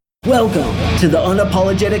Welcome to the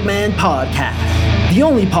Unapologetic Man Podcast, the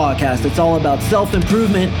only podcast that's all about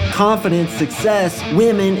self-improvement, confidence, success,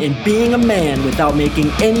 women, and being a man without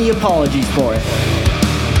making any apologies for it.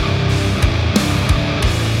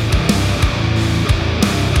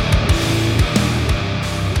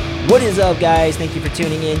 What is up, guys? Thank you for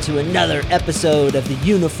tuning in to another episode of the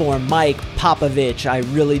Uniform Mike Popovich. I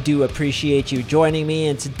really do appreciate you joining me,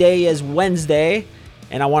 and today is Wednesday.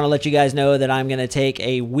 And I want to let you guys know that I'm going to take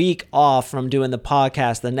a week off from doing the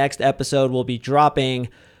podcast. The next episode will be dropping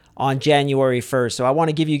on January 1st. So I want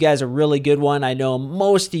to give you guys a really good one. I know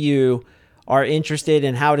most of you are interested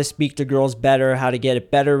in how to speak to girls better, how to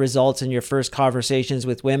get better results in your first conversations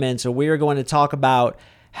with women. So we are going to talk about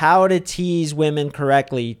how to tease women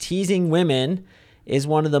correctly. Teasing women is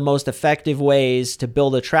one of the most effective ways to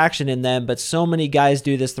build attraction in them, but so many guys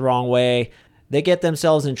do this the wrong way. They get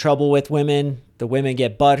themselves in trouble with women. The women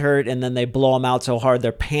get butthurt, and then they blow them out so hard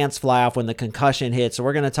their pants fly off when the concussion hits. So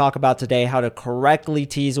we're going to talk about today how to correctly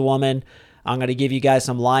tease a woman. I'm going to give you guys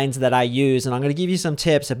some lines that I use, and I'm going to give you some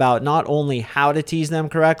tips about not only how to tease them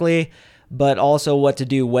correctly, but also what to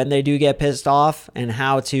do when they do get pissed off and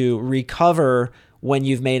how to recover when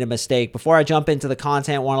you've made a mistake. Before I jump into the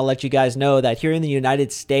content, I want to let you guys know that here in the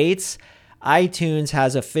United States, iTunes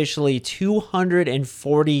has officially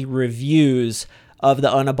 240 reviews of the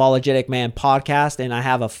Unapologetic Man podcast, and I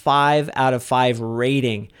have a 5 out of 5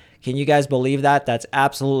 rating. Can you guys believe that? That's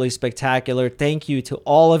absolutely spectacular. Thank you to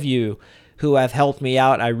all of you who have helped me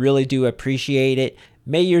out. I really do appreciate it.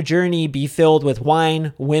 May your journey be filled with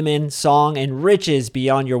wine, women, song, and riches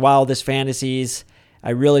beyond your wildest fantasies.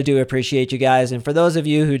 I really do appreciate you guys. And for those of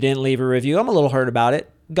you who didn't leave a review, I'm a little hurt about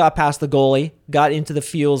it. Got past the goalie, got into the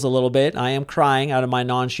feels a little bit. I am crying out of my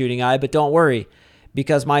non-shooting eye, but don't worry,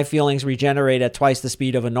 because my feelings regenerate at twice the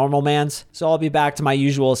speed of a normal man's. So I'll be back to my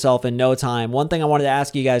usual self in no time. One thing I wanted to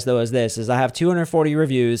ask you guys, though, is I have 240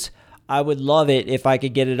 reviews. I would love it if I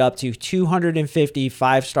could get it up to 250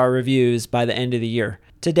 5-star reviews by the end of the year.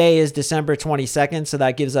 Today is December 22nd, so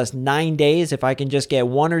that gives us 9 days. If I can just get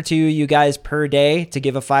 1 or 2 you guys per day to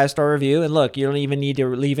give a 5-star review. And look, you don't even need to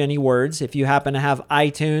leave any words. If you happen to have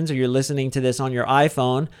iTunes or you're listening to this on your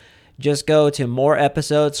iPhone, just go to more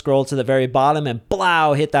episodes, scroll to the very bottom, and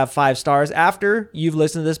blow, hit that 5 stars after you've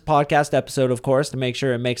listened to this podcast episode, of course, to make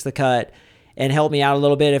sure it makes the cut. And help me out a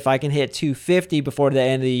little bit. If I can hit 250 before the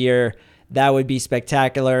end of the year, that would be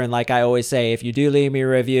spectacular. And like I always say, if you do leave me a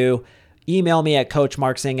review, email me at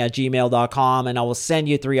coachmarksing@gmail.com, and I will send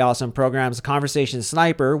you 3 awesome programs. Conversation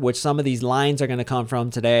Sniper, which some of these lines are going to come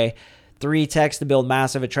from today. 3 texts to build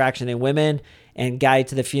massive attraction in women, and Guide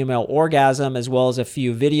to the Female Orgasm, as well as a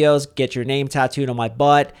few videos. Get your name tattooed on my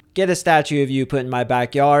butt. Get a statue of you put in my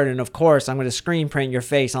backyard. And of course, I'm going to screen print your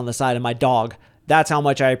face on the side of my dog. That's how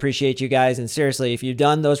much I appreciate you guys. And seriously, if you've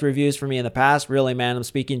done those reviews for me in the past, really, man, I'm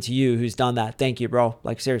speaking to you who's done that. Thank you, bro.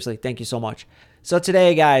 Like, seriously, thank you so much. So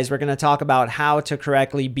today, guys, we're going to talk about how to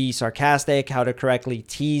correctly be sarcastic, how to correctly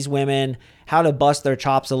tease women, how to bust their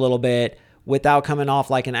chops a little bit without coming off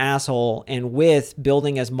like an asshole, and with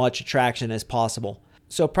building as much attraction as possible.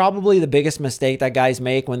 So probably the biggest mistake that guys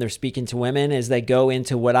make when they're speaking to women is they go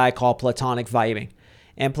into what I call platonic vibing.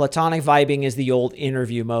 And platonic vibing is the old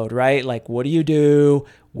interview mode, right? Like, what do you do?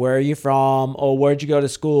 Where are you from? Oh, where'd you go to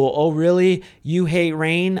school? Oh, really? You hate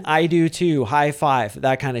rain? I do too. High five.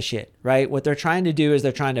 That kind of shit, right? What they're trying to do is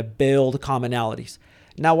they're trying to build commonalities.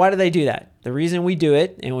 Now, why do they do that? The reason we do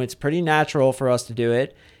it, and it's pretty natural for us to do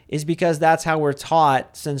it, is because that's how we're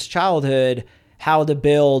taught since childhood how to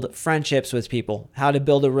build friendships with people, how to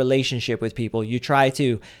build a relationship with people. You try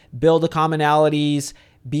to build the commonalities,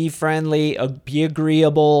 be friendly, be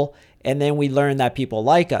agreeable, and then we learn that people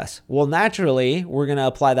like us. Well, naturally, we're going to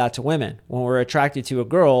apply that to women. When we're attracted to a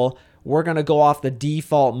girl, we're going to go off the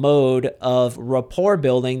default mode of rapport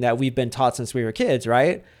building that we've been taught since we were kids,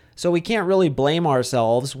 right? So we can't really blame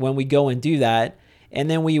ourselves when we go and do that. And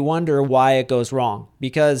then we wonder why it goes wrong,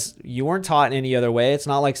 because you weren't taught any other way. It's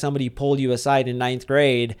not like somebody pulled you aside in 9th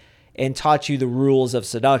grade and taught you the rules of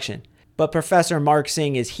seduction. But Professor Mark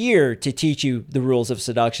Singh is here to teach you the rules of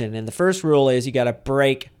seduction. And the first rule is you got to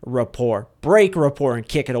break rapport. Break rapport and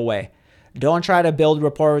kick it away. Don't try to build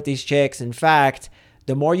rapport with these chicks. In fact,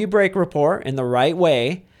 the more you break rapport in the right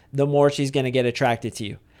way, the more she's going to get attracted to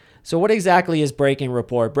you. So what exactly is breaking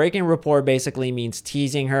rapport? Breaking rapport basically means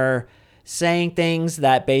teasing her, saying things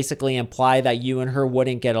that basically imply that you and her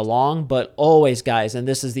wouldn't get along, but always, guys, and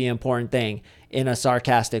this is the important thing, in a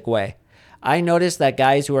sarcastic way. I noticed that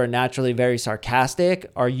guys who are naturally very sarcastic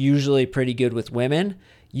are usually pretty good with women.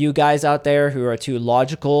 You guys out there who are too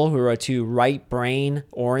logical, who are too right brain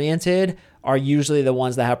oriented, are usually the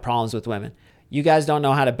ones that have problems with women. You guys don't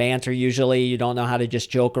know how to banter usually. You don't know how to just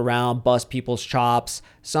joke around, bust people's chops.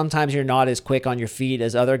 Sometimes you're not as quick on your feet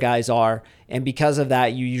as other guys are. And because of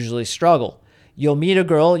that, you usually struggle. You'll meet a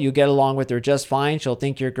girl, you get along with her just fine. She'll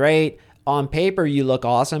think you're great. On paper, you look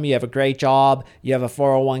awesome. You have a great job. You have a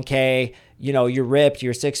 401k. You're ripped.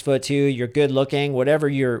 You're 6'2". You're good looking, whatever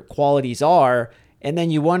your qualities are. And then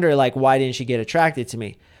you wonder, like, why didn't she get attracted to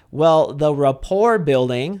me? Well, the rapport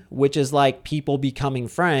building, which is like people becoming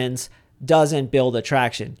friends, doesn't build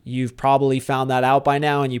attraction. You've probably found that out by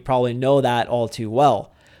now, and you probably know that all too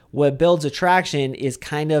well. What builds attraction is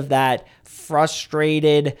kind of that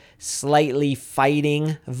frustrated, slightly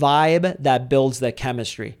fighting vibe that builds the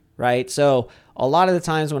chemistry, right? So a lot of the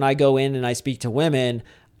times when I go in and I speak to women,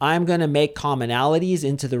 I'm going to make commonalities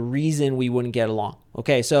into the reason we wouldn't get along.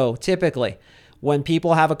 Okay, so typically when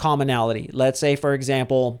people have a commonality, let's say, for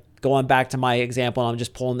example, going back to my example, I'm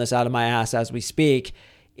just pulling this out of my ass as we speak,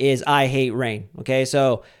 is I hate rain. Okay,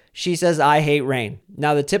 so she says, I hate rain.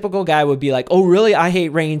 Now, the typical guy would be like, oh, really? I hate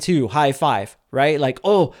rain too. High five, right? Like,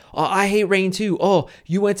 oh, I hate rain too. Oh,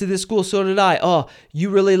 you went to this school. So did I. Oh, you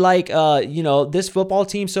really like, this football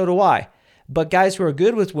team. So do I. But guys who are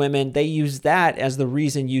good with women, they use that as the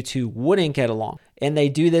reason you two wouldn't get along. And they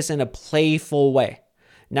do this in a playful way.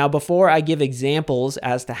 Now, before I give examples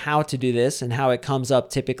as to how to do this and how it comes up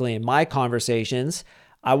typically in my conversations,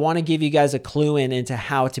 I want to give you guys a clue into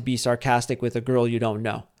how to be sarcastic with a girl you don't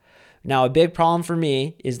know. Now, a big problem for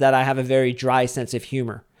me is that I have a very dry sense of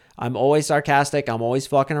humor. I'm always sarcastic. I'm always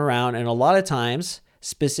fucking around. And a lot of times,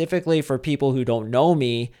 specifically for people who don't know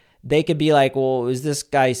me, they could be like, well, is this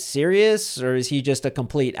guy serious or is he just a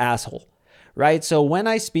complete asshole? Right? So when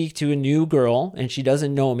I speak to a new girl and she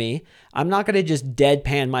doesn't know me, I'm not going to just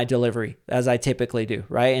deadpan my delivery as I typically do,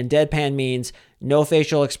 right? And deadpan means no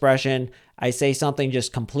facial expression. I say something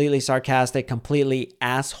just completely sarcastic, completely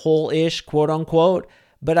asshole-ish, quote unquote,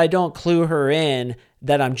 but I don't clue her in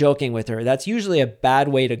that I'm joking with her. That's usually a bad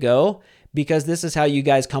way to go because this is how you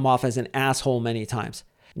guys come off as an asshole many times.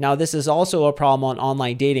 Now, this is also a problem on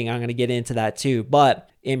online dating. I'm going to get into that too. But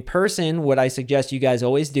in person, what I suggest you guys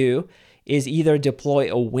always do is either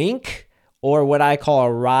deploy a wink or what I call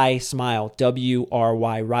a wry smile,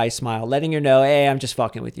 W-R-Y, wry smile, letting her know, hey, I'm just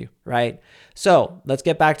fucking with you, right? So let's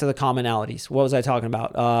get back to the commonalities. What was I talking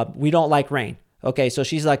about? We don't like rain. Okay, so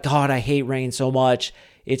she's like, God, I hate rain so much.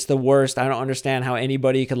 It's the worst. I don't understand how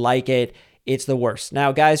anybody could like it. It's the worst.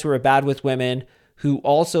 Now, guys who are bad with women who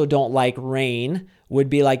also don't like rain would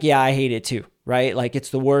be like, yeah, I hate it too, right? Like it's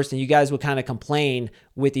the worst. And you guys would kind of complain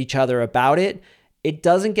with each other about it. It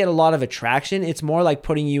doesn't get a lot of attraction. It's more like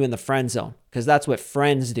putting you in the friend zone because that's what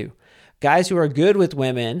friends do. Guys who are good with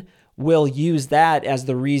women will use that as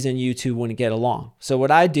the reason you two wouldn't get along. So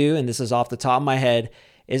what I do, and this is off the top of my head,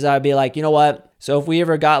 is I'd be like, you know what? So if we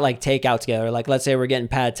ever got like takeout together, like let's say we're getting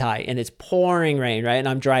pad thai and it's pouring rain, right? And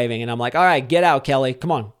I'm driving and I'm like, all right, get out, Kelly.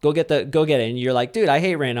 Come on, go get it. And you're like, dude, I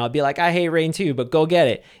hate rain. I'll be like, I hate rain too, but go get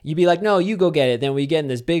it. You'd be like, no, you go get it. Then we get in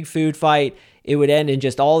this big food fight. It would end in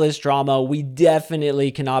just all this drama. We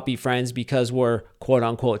definitely cannot be friends because we're quote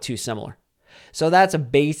unquote too similar. So that's a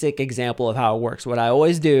basic example of how it works. What I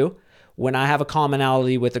always do when I have a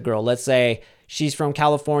commonality with a girl, let's say she's from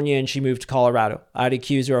California and she moved to Colorado, I'd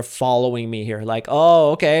accuse her of following me here. Like,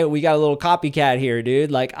 oh, okay, we got a little copycat here,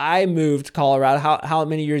 dude. Like I moved to Colorado. How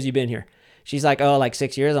many years you been here? She's like, oh, like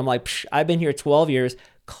 6 years. I'm like, I've been here 12 years.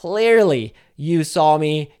 Clearly you saw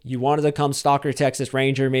me. You wanted to come Stalker, Texas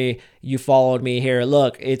Ranger me. You followed me here.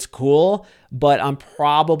 Look, it's cool, but I'm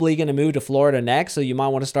probably going to move to Florida next. So you might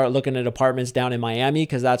want to start looking at apartments down in Miami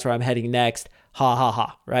because that's where I'm heading next. Ha ha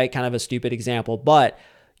ha, right? Kind of a stupid example, but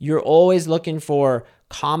you're always looking for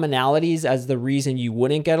commonalities as the reason you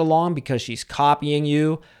wouldn't get along because she's copying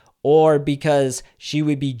you or because she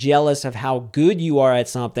would be jealous of how good you are at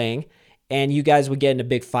something and you guys would get in a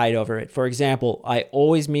big fight over it. For example, I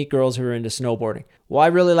always meet girls who are into snowboarding. Well, I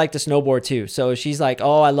really like to snowboard too. So she's like,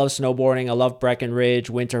 oh, I love snowboarding. I love Breckenridge,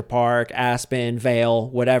 Winter Park, Aspen, Vail,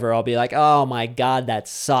 whatever. I'll be like, oh my God, that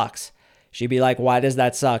sucks. She'd be like, why does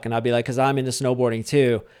that suck? And I'd be like, because I'm into snowboarding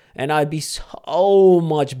too. And I'd be so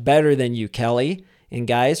much better than you, Kelly. And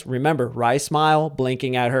guys, remember, wry smile,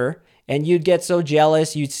 blinking at her. And you'd get so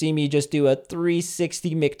jealous, you'd see me just do a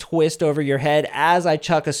 360 McTwist over your head as I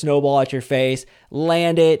chuck a snowball at your face,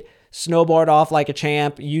 land it, snowboard off like a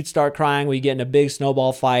champ. You'd start crying. We'd get in a big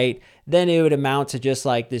snowball fight. Then it would amount to just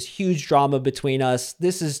like this huge drama between us.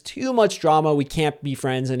 This is too much drama. We can't be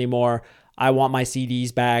friends anymore. I want my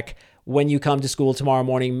CDs back. When you come to school tomorrow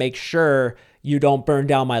morning, make sure you don't burn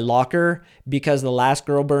down my locker because the last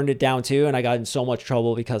girl burned it down too. And I got in so much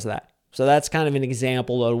trouble because of that. So that's kind of an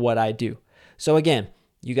example of what I do. So again,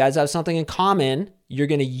 You guys have something in common. You're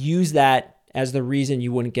going to use that as the reason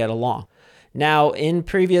you wouldn't get along. Now, in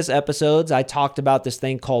previous episodes, I talked about this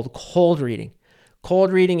thing called cold reading.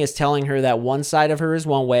 Cold reading is telling her that one side of her is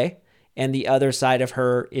one way and the other side of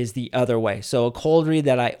her is the other way. So a cold read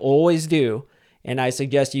that I always do, and I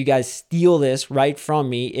suggest you guys steal this right from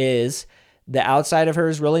me, is the outside of her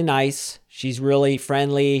is really nice. She's really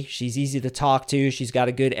friendly. She's easy to talk to. She's got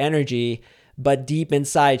a good energy, but deep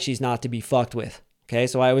inside, she's not to be fucked with. Okay,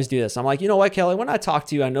 so I always do this. I'm like, you know what, Kelly, when I talk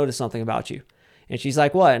to you, I notice something about you. And she's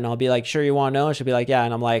like, what? And I'll be like, sure you want to know? And she'll be like, yeah.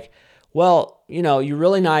 And I'm like, well, you're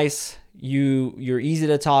really nice. You're easy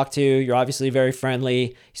to talk to. You're obviously very friendly.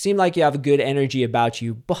 You seem like you have a good energy about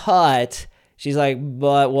you. But she's like,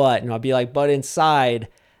 but what? And I'll be like, but inside,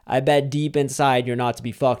 I bet deep inside you're not to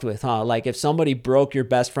be fucked with, huh? Like if somebody broke your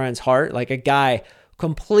best friend's heart, like a guy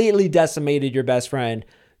completely decimated your best friend,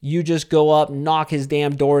 you just go up, knock his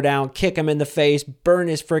damn door down, kick him in the face, burn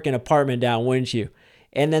his freaking apartment down, wouldn't you?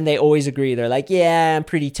 And then they always agree. They're like, yeah, I'm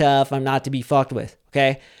pretty tough. I'm not to be fucked with.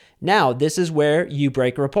 Okay. Now, this is where you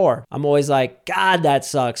break rapport. I'm always like, God, that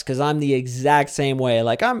sucks, because I'm the exact same way.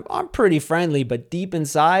 Like, I'm pretty friendly, but deep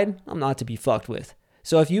inside, I'm not to be fucked with.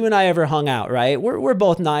 So if you and I ever hung out, right, we're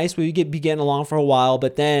both nice. We be getting along for a while,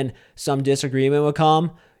 but then some disagreement would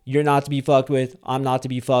come. You're not to be fucked with. I'm not to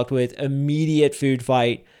be fucked with. Immediate food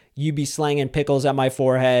fight. You'd be slanging pickles at my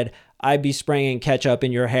forehead. I'd be spraying ketchup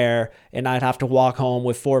in your hair, and I'd have to walk home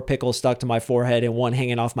with 4 pickles stuck to my forehead and one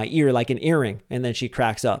hanging off my ear like an earring, and then she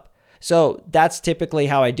cracks up. So that's typically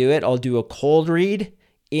how I do it. I'll do a cold read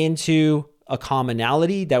into a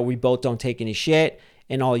commonality that we both don't take any shit,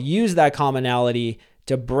 and I'll use that commonality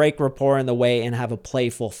to break rapport in the way and have a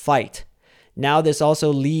playful fight. Now, this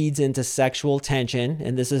also leads into sexual tension,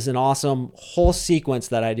 and this is an awesome whole sequence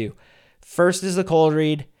that I do. First is the cold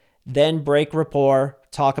read, then break rapport,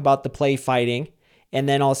 talk about the play fighting, and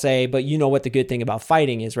then I'll say, but you know what the good thing about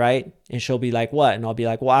fighting is, right? And she'll be like, what? And I'll be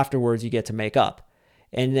like, well, afterwards you get to make up.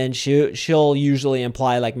 And then she'll usually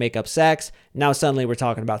imply like make up sex. Now suddenly we're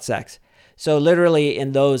talking about sex. So literally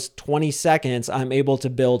in those 20 seconds, I'm able to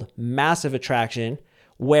build massive attraction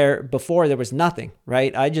where before there was nothing,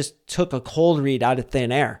 right? I just took a cold read out of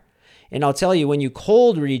thin air. And I'll tell you, when you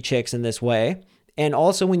cold read chicks in this way, and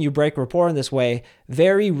also when you break rapport in this way,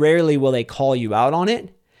 very rarely will they call you out on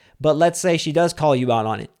it. But let's say she does call you out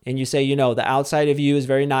on it. And you say, the outside of you is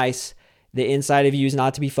very nice. The inside of you is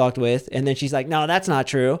not to be fucked with. And then she's like, no, that's not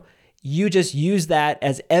true. You just use that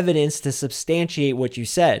as evidence to substantiate what you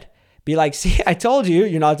said. Be like, see, I told you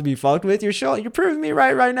you're not to be fucked with. You're proving me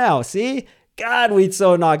right now. See? God, we'd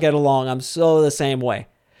so not get along. I'm so the same way.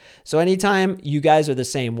 So anytime you guys are the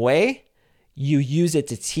same way, you use it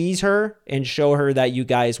to tease her and show her that you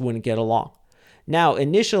guys wouldn't get along. Now,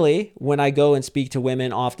 initially, when I go and speak to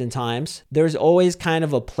women, oftentimes, there's always kind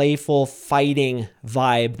of a playful fighting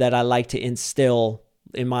vibe that I like to instill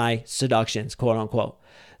in my seductions, quote unquote.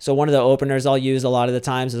 So one of the openers I'll use a lot of the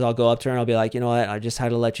times is I'll go up to her and I'll be like, you know what? I just had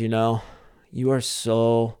to let you know, you are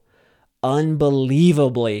so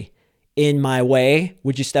unbelievably in my way.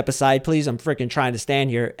 Would you step aside, please? I'm freaking trying to stand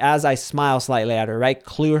here. As I smile slightly at her, right?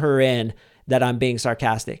 Clue her in that I'm being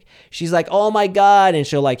sarcastic. She's like, oh my God. And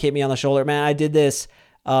she'll like hit me on the shoulder. Man, I did this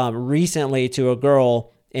recently to a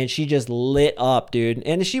girl and she just lit up, dude.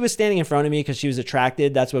 And she was standing in front of me because she was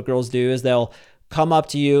attracted. That's what girls do, is they'll come up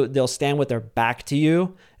to you. They'll stand with their back to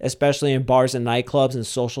you, especially in bars and nightclubs and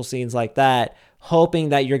social scenes like that, hoping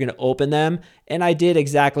that you're going to open them. And I did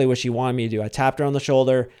exactly what she wanted me to do. I tapped her on the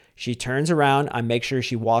shoulder. She turns around. I make sure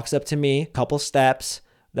she walks up to me a couple steps.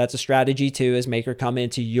 That's a strategy too, is make her come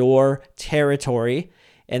into your territory.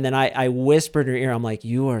 And then I whispered in her ear, I'm like,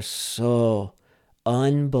 you are so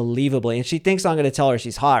unbelievably. And she thinks I'm going to tell her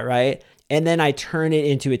she's hot, right? And then I turn it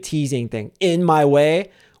into a teasing thing. In my way,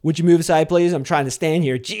 would you move aside, please? I'm trying to stand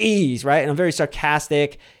here. Jeez, right? And I'm very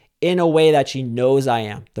sarcastic in a way that she knows I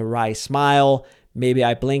am. The wry smile. Maybe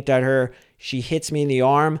I blinked at her. She hits me in the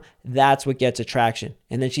arm. That's what gets attraction.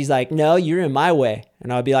 And then she's like, no, you're in my way.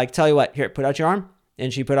 And I'll be like, tell you what, here, put out your arm.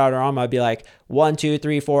 And she put out her arm. I'd be like, 1, 2,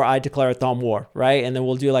 3, 4, I declare a thumb war, right? And then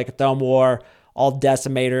we'll do like a thumb war. I'll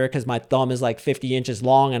decimate her because my thumb is like 50 inches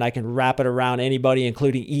long and I can wrap it around anybody,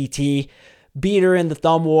 including E.T. Beat her in the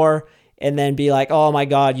thumb war and then be like, oh my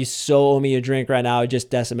God, you so owe me a drink right now. I just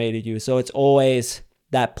decimated you. So it's always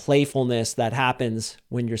that playfulness that happens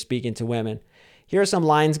when you're speaking to women. Here are some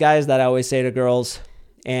lines, guys, that I always say to girls.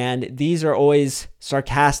 And these are always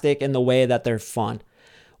sarcastic in the way that they're fun.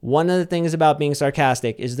 One of the things about being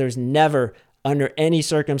sarcastic is there's never, under any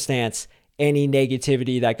circumstance, any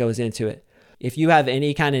negativity that goes into it. If you have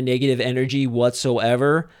any kind of negative energy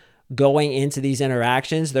whatsoever going into these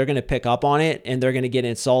interactions, they're going to pick up on it and they're going to get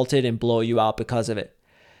insulted and blow you out because of it.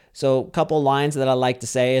 So a couple lines that I like to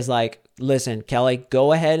say is like, listen, Kelly,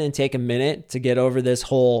 go ahead and take a minute to get over this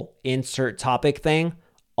whole insert topic thing.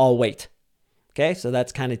 I'll wait. Okay, so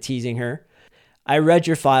that's kind of teasing her. I read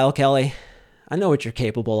your file, Kelly. I know what you're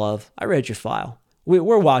capable of. I read your file.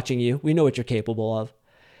 We're watching you. We know what you're capable of.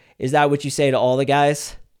 Is that what you say to all the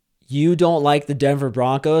guys? You don't like the Denver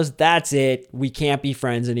Broncos? That's it. We can't be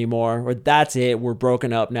friends anymore. Or that's it. We're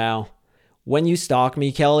broken up now. When you stalk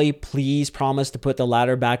me, Kelly, please promise to put the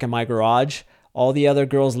ladder back in my garage. All the other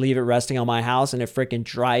girls leave it resting on my house and it freaking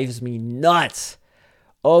drives me nuts.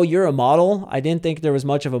 Oh, you're a model? I didn't think there was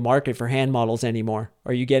much of a market for hand models anymore.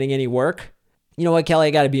 Are you getting any work? You know what, Kelly?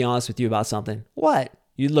 I got to be honest with you about something. What?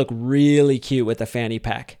 You look really cute with a fanny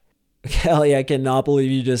pack. Kelly, I cannot believe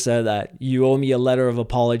you just said that. You owe me a letter of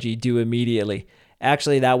apology due immediately.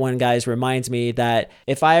 Actually, that one, guys, reminds me that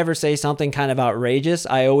if I ever say something kind of outrageous,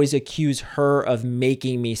 I always accuse her of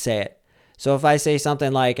making me say it. So if I say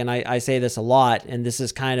something like, and I say this a lot, and this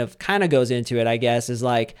is kind of goes into it, I guess, is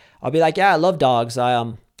like, I'll be like, yeah, I love dogs.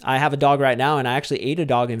 I have a dog right now, and I actually ate a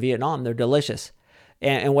dog in Vietnam. They're delicious.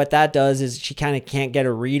 And what that does is she kind of can't get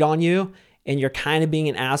a read on you, and you're kind of being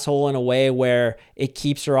an asshole in a way where it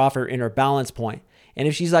keeps her off her inner balance point. And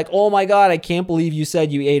if she's like, oh my God, I can't believe you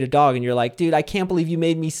said you ate a dog. And you're like, dude, I can't believe you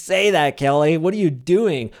made me say that, Kelly. What are you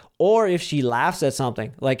doing? Or if she laughs at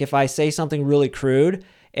something, like if I say something really crude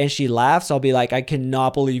and she laughs, I'll be like, I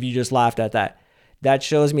cannot believe you just laughed at that. That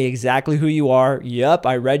shows me exactly who you are. Yep,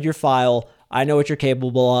 I read your file. I know what you're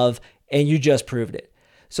capable of. And you just proved it.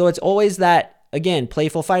 So it's always that, again,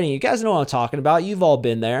 playful fighting. You guys know what I'm talking about. You've all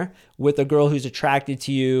been there with a girl who's attracted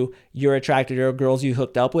to you. You're attracted to her, girls you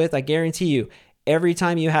hooked up with. I guarantee you, every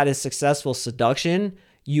time you had a successful seduction,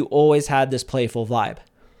 you always had this playful vibe.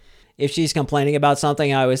 If she's complaining about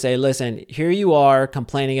something, I always say, listen, here you are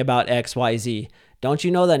complaining about XYZ. Don't you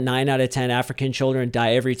know that 9 out of 10 African children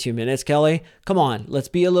die every 2 minutes, Kelly? Come on, let's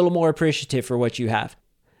be a little more appreciative for what you have.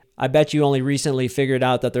 I bet you only recently figured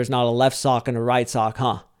out that there's not a left sock and a right sock,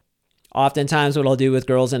 huh? Oftentimes what I'll do with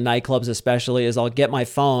girls in nightclubs especially is I'll get my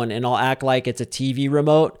phone and I'll act like it's a TV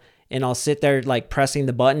remote and I'll sit there like pressing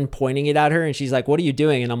the button, pointing it at her. And she's like, what are you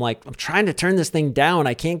doing? And I'm like, I'm trying to turn this thing down.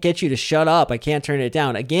 I can't get you to shut up. I can't turn it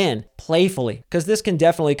down. Again, playfully, because this can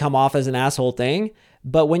definitely come off as an asshole thing.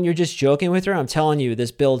 But when you're just joking with her, I'm telling you,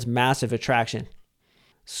 this builds massive attraction.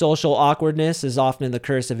 Social awkwardness is often the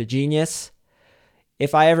curse of a genius.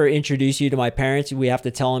 If I ever introduce you to my parents, we have to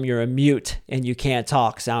tell them you're a mute and you can't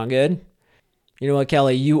talk. Sound good? You know what,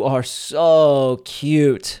 Kelly? You are so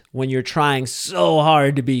cute when you're trying so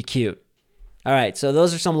hard to be cute. All right, so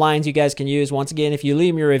those are some lines you guys can use. Once again, if you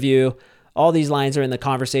leave me a review, all these lines are in the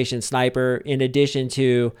Conversation Sniper, in addition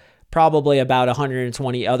to probably about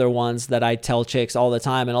 120 other ones that I tell chicks all the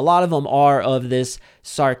time. And a lot of them are of this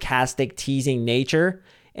sarcastic, teasing nature,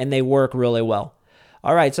 and they work really well.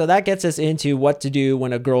 All right, so that gets us into what to do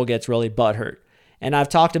when a girl gets really butthurt. And I've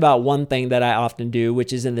talked about one thing that I often do,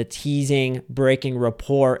 which is in the teasing, breaking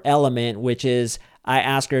rapport element, which is I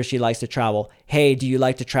ask her if she likes to travel. Hey, do you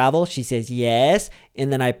like to travel? She says, yes.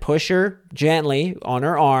 And then I push her gently on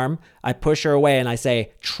her arm. I push her away and I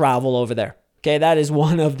say, travel over there. Okay, that is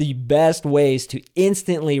one of the best ways to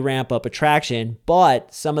instantly ramp up attraction,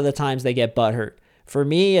 but some of the times they get butthurt. For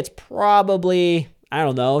me, it's probably,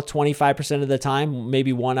 25% of the time,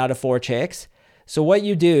 maybe 1 out of 4 chicks. So what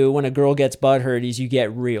you do when a girl gets butthurt is you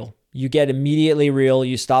get real. You get immediately real.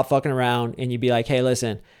 You stop fucking around and you be like, hey,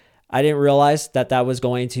 listen, I didn't realize that was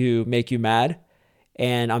going to make you mad.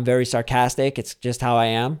 And I'm very sarcastic. It's just how I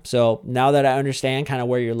am. So now that I understand kind of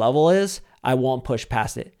where your level is, I won't push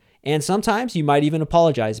past it. And sometimes you might even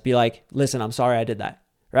apologize. Be like, listen, I'm sorry I did that.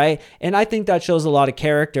 Right? And I think that shows a lot of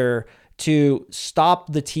character to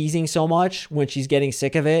stop the teasing so much when she's getting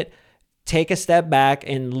sick of it. Take a step back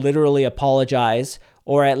and literally apologize,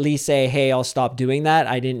 or at least say, hey, I'll stop doing that.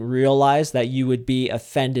 I didn't realize that you would be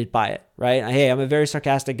offended by it, right? Hey, I'm a very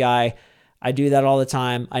sarcastic guy. I do that all the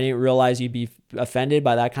time. I didn't realize you'd be offended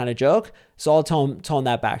by that kind of joke. So I'll tone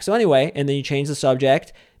that back. So anyway, and then you change the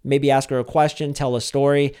subject, maybe ask her a question, tell a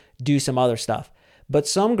story, do some other stuff. But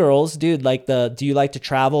some girls, dude, like do you like to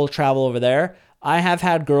travel over there? I have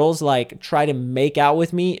had girls like try to make out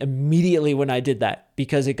with me immediately when I did that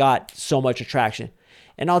because it got so much attraction.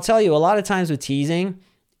 And I'll tell you, a lot of times with teasing,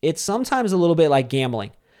 it's sometimes a little bit like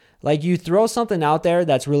gambling. Like you throw something out there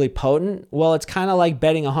that's really potent. Well, it's kind of like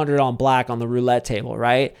betting 100 on black on the roulette table,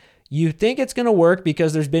 right? You think it's going to work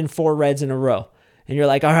because there's been 4 reds in a row. And you're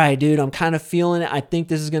like, all right, dude, I'm kind of feeling it. I think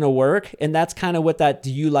this is going to work. And that's kind of what that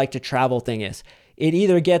do you like to travel thing is. It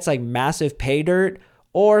either gets like massive pay dirt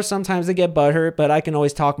Or sometimes they get butthurt, but I can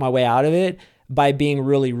always talk my way out of it by being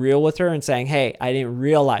really real with her and saying, hey, I didn't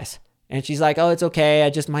realize. And she's like, oh, it's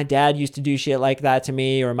okay. My dad used to do shit like that to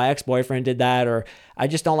me, or my ex-boyfriend did that, or I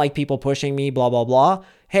just don't like people pushing me, blah, blah, blah.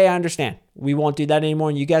 Hey, I understand. We won't do that anymore,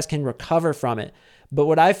 and you guys can recover from it. But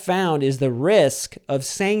what I've found is the risk of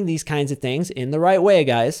saying these kinds of things in the right way,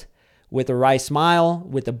 guys, with the right smile,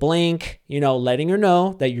 with a blink, letting her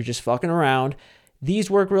know that you're just fucking around. These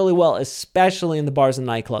work really well, especially in the bars and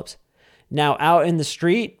nightclubs. Now, out in the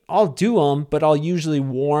street, I'll do them, but I'll usually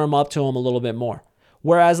warm up to them a little bit more.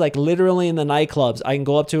 Whereas literally in the nightclubs, I can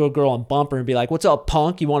go up to a girl and bump her and be like, what's up,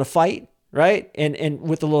 punk? You want to fight? Right? And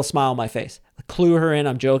with a little smile on my face. Clue her in,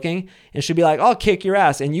 I'm joking. And she'll be like, I'll kick your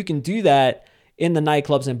ass. And you can do that in the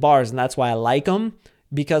nightclubs and bars. And that's why I like them,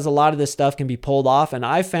 because a lot of this stuff can be pulled off. And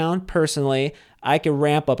I found personally, I can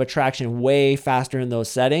ramp up attraction way faster in those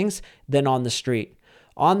settings than on the street.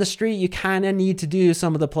 On the street, you kind of need to do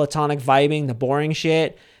some of the platonic vibing, the boring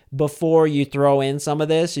shit, before you throw in some of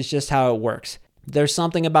this. It's just how it works. There's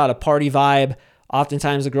something about a party vibe.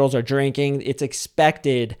 Oftentimes the girls are drinking. It's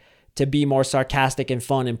expected to be more sarcastic and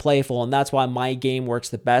fun and playful. And that's why my game works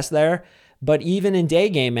the best there. But even in day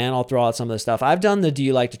game, man, I'll throw out some of the stuff. I've done the do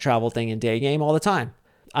you like to travel thing in day game all the time.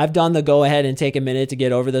 I've done the go ahead and take a minute to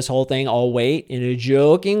get over this whole thing. I'll wait in a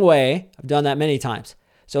joking way. I've done that many times.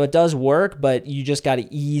 So it does work, but you just got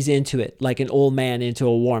to ease into it like an old man into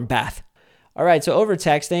a warm bath. All right, so over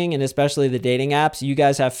texting and especially the dating apps, you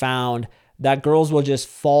guys have found that girls will just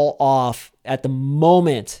fall off at the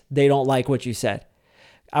moment they don't like what you said.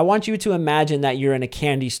 I want you to imagine that you're in a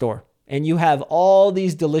candy store and you have all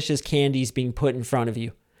these delicious candies being put in front of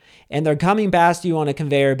you, and they're coming past you on a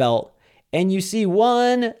conveyor belt, and you see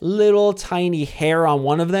one little tiny hair on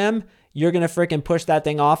one of them. You're going to freaking push that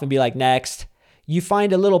thing off and be like, next. You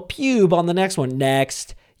find a little pube on the next one.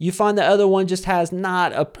 Next. You find the other one just has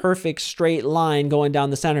not a perfect straight line going down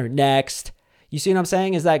the center. Next. You see what I'm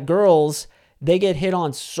saying? Is that girls, they get hit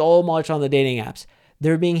on so much on the dating apps.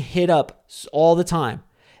 They're being hit up all the time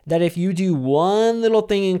that if you do one little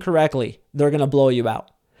thing incorrectly, they're going to blow you out.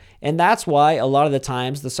 And that's why a lot of the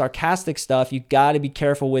times the sarcastic stuff, you got to be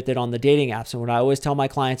careful with it on the dating apps. And what I always tell my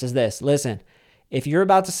clients is this: listen, if you're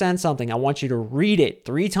about to send something, I want you to read it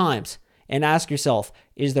 3 times and ask yourself,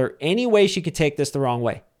 is there any way she could take this the wrong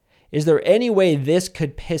way? Is there any way this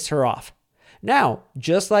could piss her off? Now,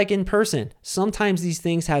 just like in person, sometimes these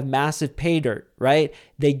things have massive pay dirt, right?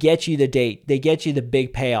 They get you the date. They get you the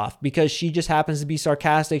big payoff because she just happens to be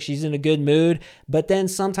sarcastic. She's in a good mood. But then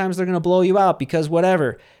sometimes they're going to blow you out because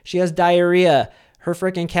whatever. She has diarrhea. Her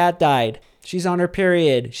freaking cat died. She's on her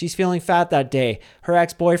period. She's feeling fat that day. Her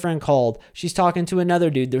ex-boyfriend called. She's talking to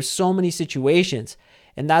another dude. There's so many situations.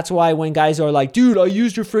 And that's why when guys are like, dude, I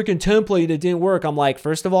used your freaking template, it didn't work. I'm like,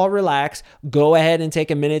 first of all, relax. Go ahead and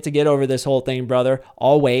take a minute to get over this whole thing, brother.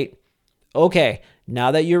 I'll wait. Okay,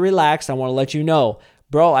 now that you're relaxed, I want to let you know,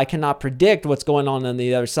 bro, I cannot predict what's going on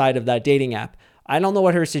the other side of that dating app. I don't know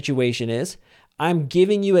what her situation is. I'm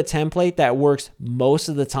giving you a template that works most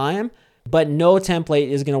of the time, but no template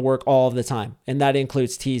is going to work all of the time. And that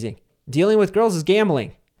includes teasing. Dealing with girls is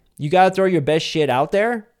gambling. You got to throw your best shit out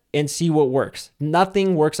there and see what works.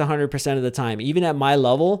 Nothing works 100% of the time. Even at my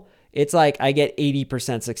level, it's like I get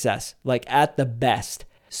 80% success, like at the best.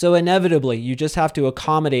 So inevitably, you just have to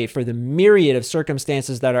accommodate for the myriad of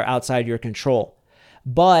circumstances that are outside your control.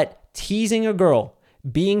 But teasing a girl,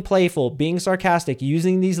 being playful, being sarcastic,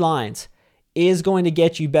 using these lines is going to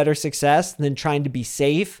get you better success than trying to be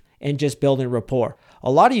safe and just building rapport.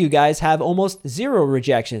 A lot of you guys have almost 0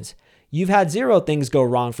 rejections. You've had 0 things go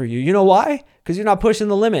wrong for you. You know why? Because you're not pushing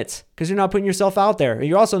the limits. Because you're not putting yourself out there. And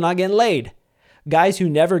you're also not getting laid. Guys who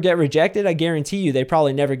never get rejected, I guarantee you they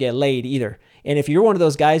probably never get laid either. And if you're one of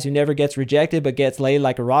those guys who never gets rejected but gets laid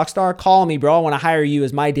like a rock star, call me, bro. I want to hire you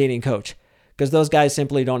as my dating coach. Because those guys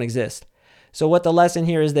simply don't exist. So what the lesson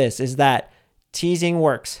here is this, is that teasing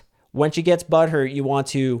works. When she gets butthurt, you want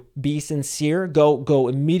to be sincere. Go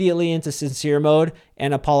immediately into sincere mode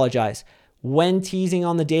and apologize. When teasing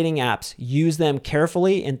on the dating apps, use them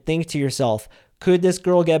carefully and think to yourself, could this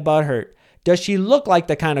girl get butthurt? Does she look like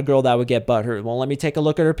the kind of girl that would get butthurt? Well, let me take a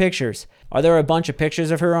look at her pictures. Are there a bunch of pictures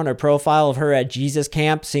of her on her profile of her at Jesus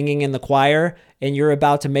camp singing in the choir, and you're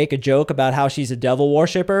about to make a joke about how she's a devil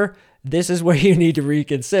worshiper? This is where you need to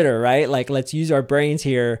reconsider, right? Like, let's use our brains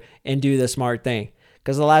here and do the smart thing.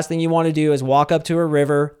 Because the last thing you want to do is walk up to a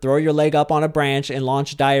river, throw your leg up on a branch, and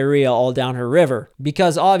launch diarrhea all down her river.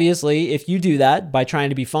 Because obviously, if you do that by trying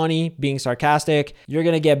to be funny, being sarcastic, you're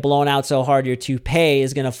going to get blown out so hard your toupee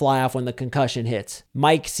is going to fly off when the concussion hits.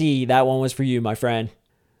 Mike C., that one was for you, my friend.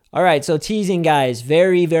 All right, so teasing, guys,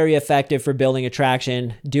 very, very effective for building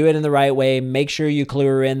attraction. Do it in the right way. Make sure you clue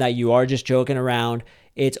her in that you are just joking around.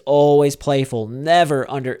 It's always playful. Never,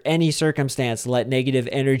 under any circumstance, let negative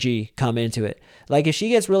energy come into it. Like if she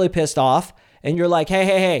gets really pissed off and you're like,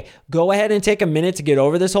 hey, go ahead and take a minute to get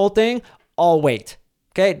over this whole thing, I'll wait.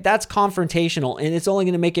 Okay, that's confrontational and it's only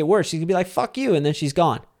going to make it worse. She's going to be like, fuck you, and then she's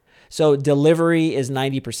gone. So delivery is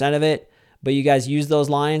 90% of it. But you guys use those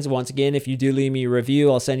lines. Once again, if you do leave me a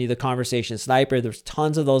review, I'll send you the conversation sniper. There's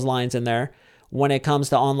tons of those lines in there. When it comes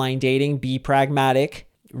to online dating, be pragmatic.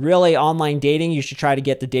 Really, online dating, you should try to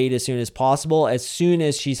get the date as soon as possible. As soon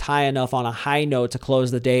as she's high enough on a high note to close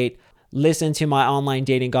the date. Listen to my Online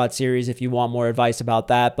Dating God series if you want more advice about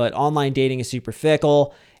that. But online dating is super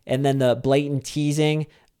fickle. And then the blatant teasing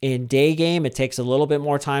in day game, it takes a little bit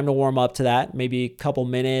more time to warm up to that. Maybe a couple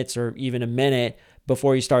minutes or even a minute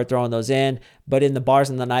before you start throwing those in. But in the bars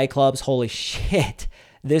and the nightclubs, holy shit,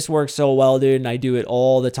 this works so well, dude. And I do it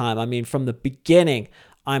all the time. I mean, from the beginning,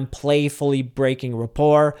 I'm playfully breaking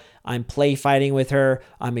rapport. I'm play fighting with her.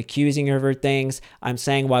 I'm accusing her of things. I'm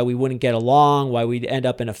saying why we wouldn't get along, why we'd end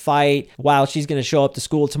up in a fight, while she's going to show up to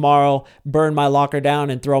school tomorrow, burn my locker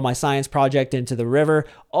down, and throw my science project into the river.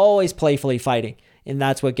 Always playfully fighting. And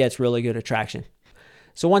that's what gets really good attraction.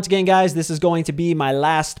 So once again, guys, this is going to be my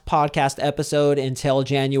last podcast episode until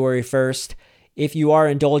January 1st. If you are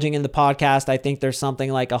indulging in the podcast, I think there's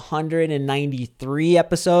something like 193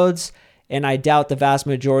 episodes, and I doubt the vast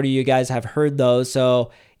majority of you guys have heard those.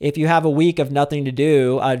 So if you have a week of nothing to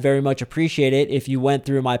do, I'd very much appreciate it if you went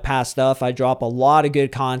through my past stuff. I drop a lot of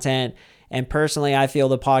good content, and personally, I feel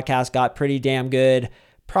the podcast got pretty damn good.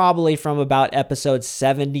 Probably from about episode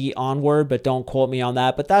 70 onward, but don't quote me on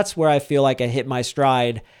that. But that's where I feel like I hit my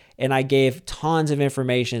stride and I gave tons of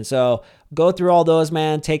information. So go through all those,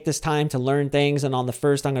 man. Take this time to learn things. And on the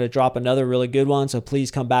 1st, I'm going to drop another really good one. So please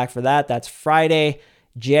come back for that. That's Friday,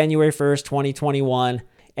 January 1st, 2021.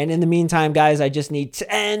 And in the meantime, guys, I just need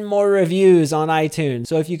 10 more reviews on iTunes.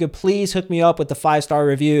 So if you could please hook me up with the 5-star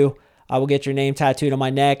review, I will get your name tattooed on my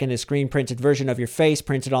neck and a screen printed version of your face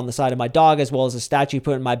printed on the side of my dog, as well as a statue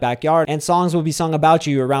put in my backyard. And songs will be sung about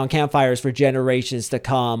you around campfires for generations to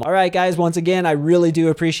come. All right, guys, once again, I really do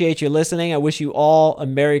appreciate you listening. I wish you all a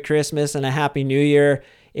Merry Christmas and a Happy New Year.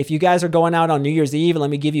 If you guys are going out on New Year's Eve, let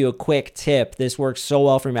me give you a quick tip. This works so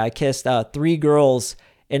well for me. I kissed 3 girls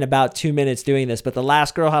in about 2 minutes doing this, but the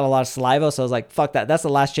last girl had a lot of saliva, so I was like, fuck that. That's the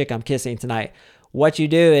last chick I'm kissing tonight. What you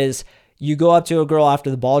do is you go up to a girl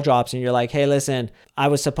after the ball drops and you're like, hey, listen, I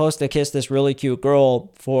was supposed to kiss this really cute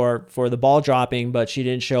girl for the ball dropping, but she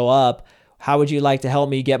didn't show up. How would you like to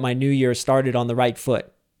help me get my New Year started on the right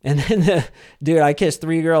foot? And then, dude, I kissed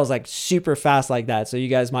 3 girls like super fast like that. So you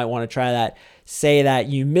guys might want to try that. Say that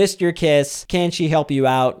you missed your kiss. Can she help you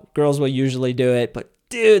out? Girls will usually do it. But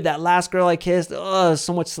dude, that last girl I kissed,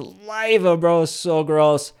 so much saliva, bro. So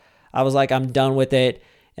gross. I was like, I'm done with it.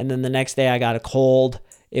 And then the next day I got a cold.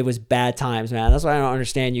 It was bad times, man. That's why I don't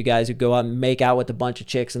understand you guys who go out and make out with a bunch of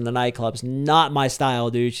chicks in the nightclubs. Not my style,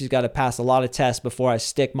 dude. She's got to pass a lot of tests before I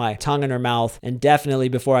stick my tongue in her mouth. And definitely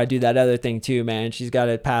before I do that other thing too, man. She's got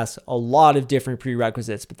to pass a lot of different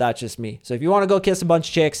prerequisites, but that's just me. So if you want to go kiss a bunch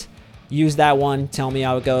of chicks, use that one. Tell me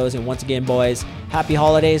how it goes. And once again, boys, happy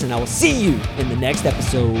holidays, and I will see you in the next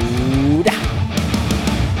episode.